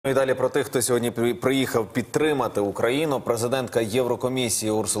І далі про тих, хто сьогодні приїхав підтримати Україну. Президентка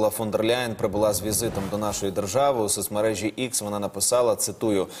Єврокомісії Урсула фон дер Ляєн прибула з візитом до нашої держави. У соцмережі X вона написала,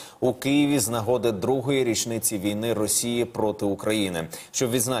 цитую, «У Києві з нагоди другої річниці війни Росії проти України.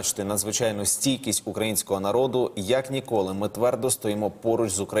 Щоб відзначити надзвичайну стійкість українського народу, як ніколи ми твердо стоїмо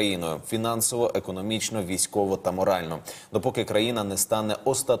поруч з Україною – фінансово, економічно, військово та морально. Допоки країна не стане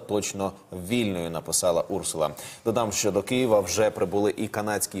остаточно вільною», – написала Урсула. Додам, що до Києва вже прибули і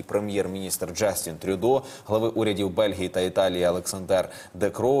канадські прем'єр-міністр Джастін Трюдо, глави урядів Бельгії та Італії Олександр Де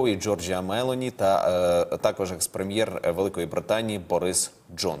Кроу і Джорджія Мелоні та також екс-прем'єр Великої Британії Борис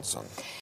Джонсон.